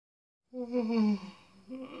We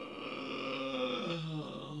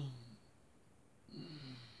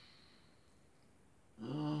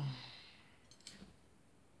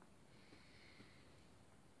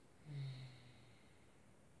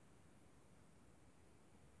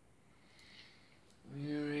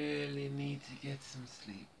really need to get some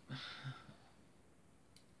sleep.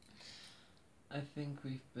 I think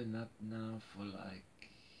we've been up now for like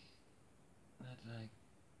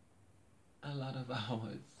a lot of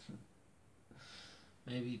hours.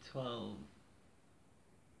 Maybe 12,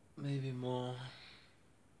 maybe more.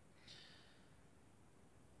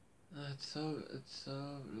 It's so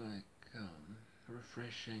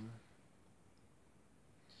refreshing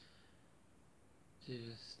to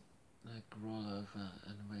just like roll over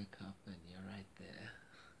and wake up and you're right there.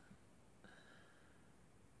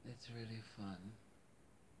 It's really fun.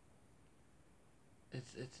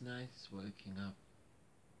 It's nice waking up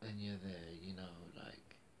and you're there, you know,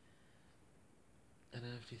 like, and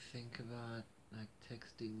then if you think about like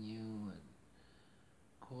texting you and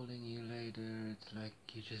calling you later, it's like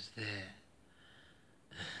you're just there.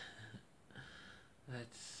 That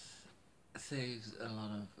saves a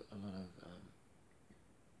lot of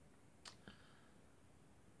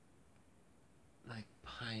like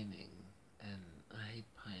pining, and I hate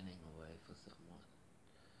pining away for someone.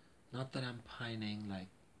 Not that I'm pining, like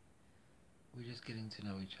we're just getting to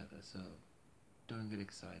know each other, so don't get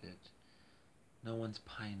excited. No one's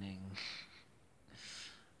pining.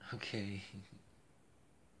 Okay.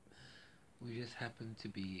 We just happen to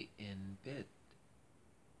be in bed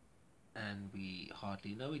and we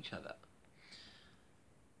hardly know each other.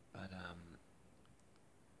 But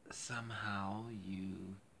somehow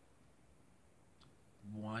you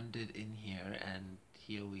wandered in here and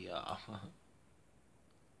here we are.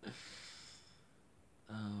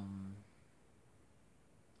 um,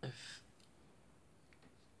 if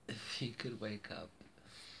if you could wake up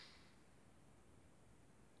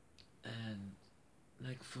and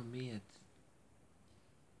like for me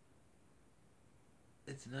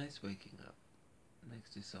it's nice waking up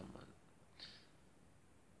next to someone.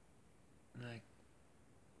 Like,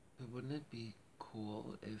 but wouldn't it be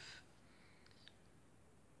cool if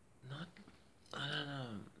not, I don't know,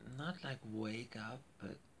 not like wake up,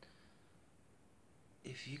 but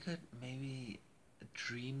if you could maybe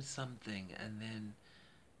dream something and then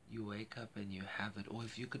you wake up and you have it, or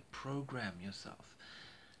if you could program yourself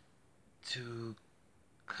to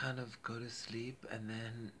kind of go to sleep and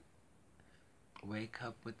then wake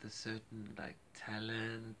up with a certain like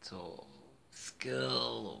talent or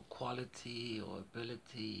skill or quality or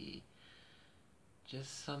ability,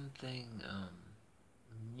 just something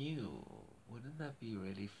new. Wouldn't that be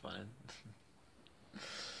really fun?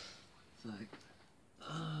 It's like,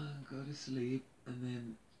 go to sleep, and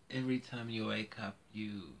then every time you wake up,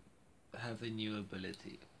 you have a new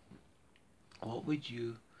ability. What would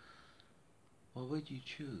you What would you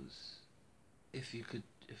choose if you could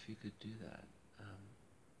do that? Um,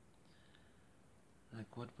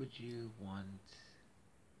 like, what would you want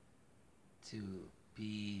to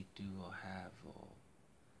be, do, or have, or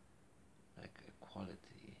like a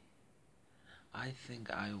quality? I think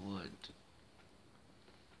I would.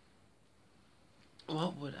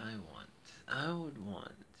 What would I want? I would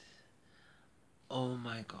want. Oh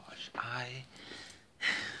my gosh, I.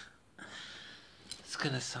 It's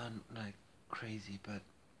gonna sound like crazy, but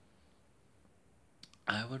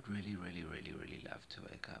I would really, really, really, really love to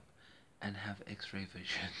wake up and have X-ray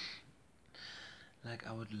vision. Like,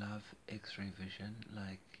 I would love X-ray vision.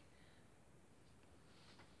 Like,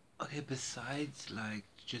 okay, besides like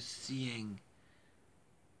just seeing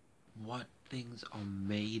what things are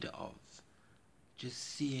made of, just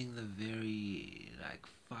seeing the very like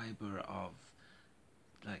fiber of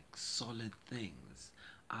like solid things,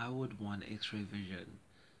 I would want X-ray vision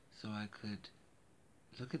so I could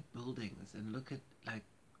look at buildings and look at like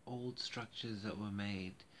old structures that were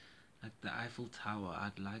made, like the Eiffel Tower.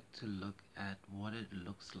 I'd like to look at what it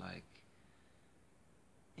looks like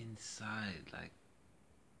inside. Like,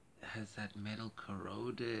 has that metal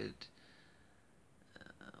corroded?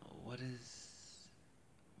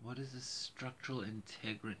 What is the structural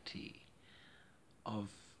integrity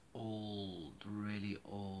of old, really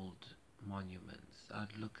old monuments?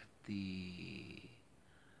 I'd look at the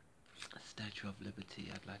Statue of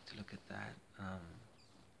Liberty. I'd like to look at that.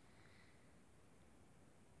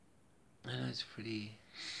 I know it's pretty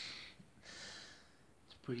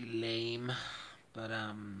lame, but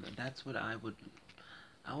that's what I would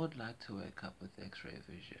like to wake up with X-ray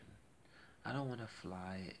vision. I don't want to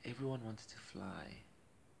fly. Everyone wants to fly.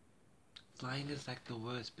 Flying is like the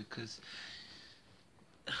worst because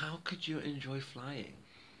how could you enjoy flying?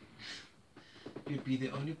 you'd be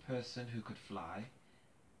the only person who could fly,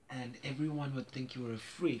 and everyone would think you were a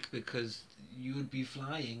freak because you would be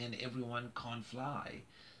flying and everyone can't fly.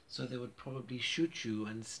 So they would probably shoot you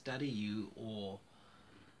and study you or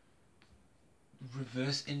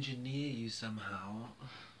reverse engineer you somehow.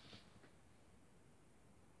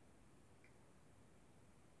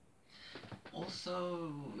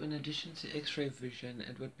 Also, in addition to X-ray vision,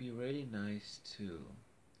 it would be really nice to,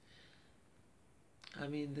 I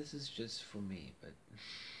mean, this is just for me, but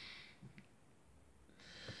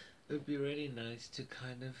it would be really nice to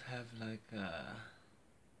kind of have like a,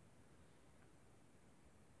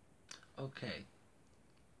 okay,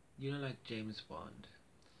 you know, like James Bond,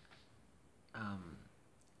 um,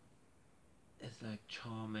 is like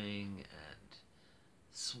charming and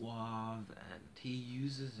suave, and he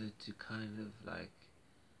uses it to kind of like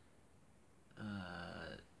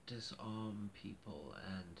disarm people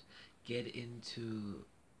and get into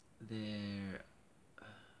their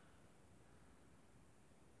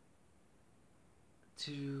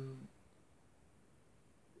to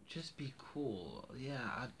just be cool.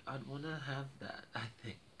 Yeah, I'd want to have that. I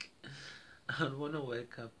think I'd want to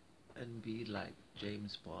wake up and be like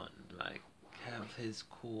James Bond, like have his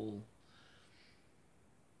cool.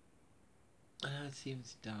 I know it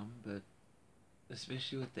seems dumb, but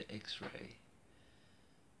especially with the X-ray,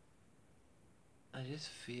 I just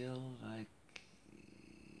feel like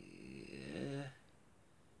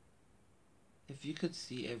if you could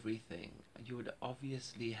see everything, you would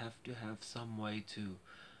obviously have to have some way to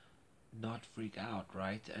not freak out,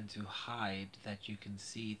 right? And to hide that you can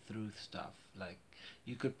see through stuff. Like,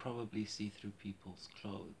 you could probably see through people's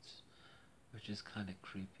clothes, which is kind of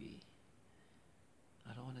creepy.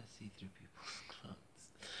 I don't want to see through people's clothes.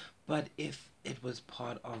 But if it was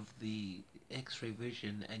part of the X-ray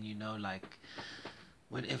vision, and you know, like,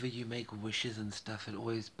 whenever you make wishes and stuff, it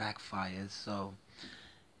always backfires, so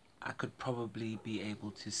I could probably be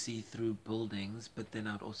able to see through buildings, but then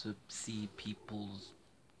I'd also see people's,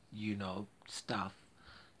 you know, stuff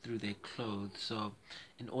through their clothes. So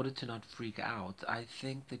in order to not freak out, I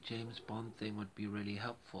think the James Bond thing would be really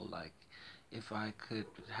helpful. Like, if I could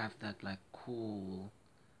have that like cool,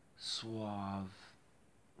 suave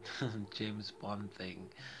James Bond thing,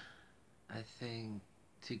 I think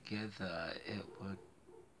together it would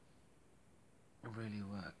really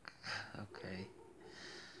work. Okay.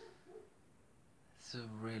 It's a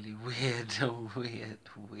really weird, weird.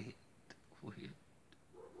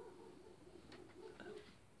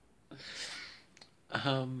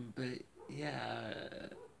 But yeah,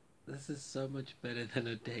 this is so much better than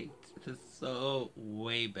a date. This is so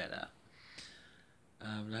way better.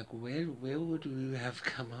 Like where would we have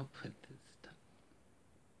come up with this stuff?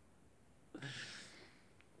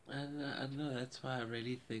 And I don't know, that's why I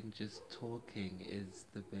really think just talking is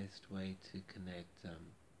the best way to connect.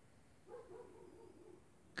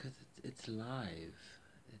 Because it's live,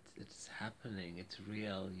 it's happening, it's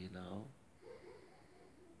real, you know.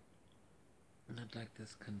 Not like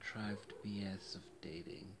this contrived BS of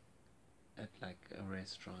dating at like a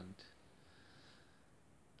restaurant.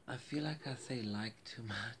 I feel like I say like too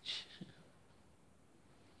much.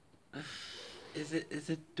 Is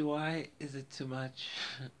it too much?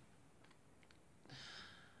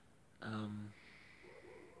 um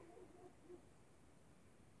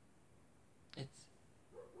it's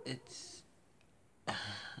it's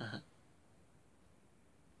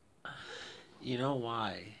you know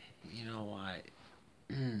why? You know why?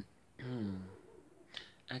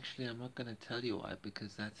 Actually, I'm not gonna tell you why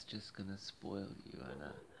because that's just gonna spoil you,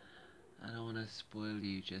 and I don't want to spoil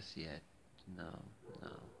you just yet. No, no,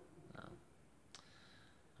 no.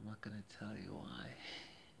 I'm not gonna tell you why.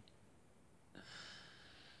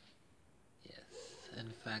 Yes,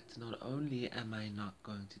 in fact, not only am I not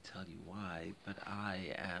going to tell you why, but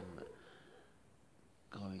I am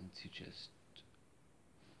going to just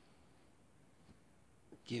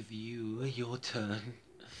give you your turn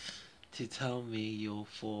to tell me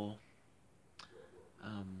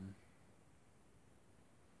um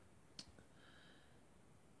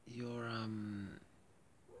your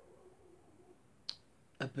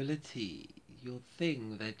ability, your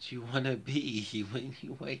thing that you want to be when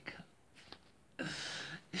you wake up.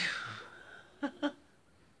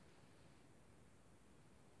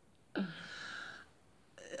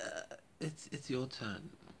 It's your turn.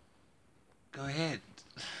 Go ahead.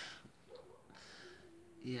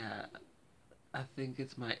 Yeah, I think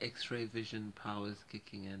it's my X-ray vision powers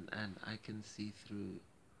kicking in, and I can see through.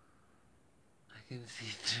 I can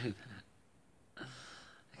see through that.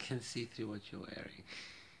 I can see through what you're wearing.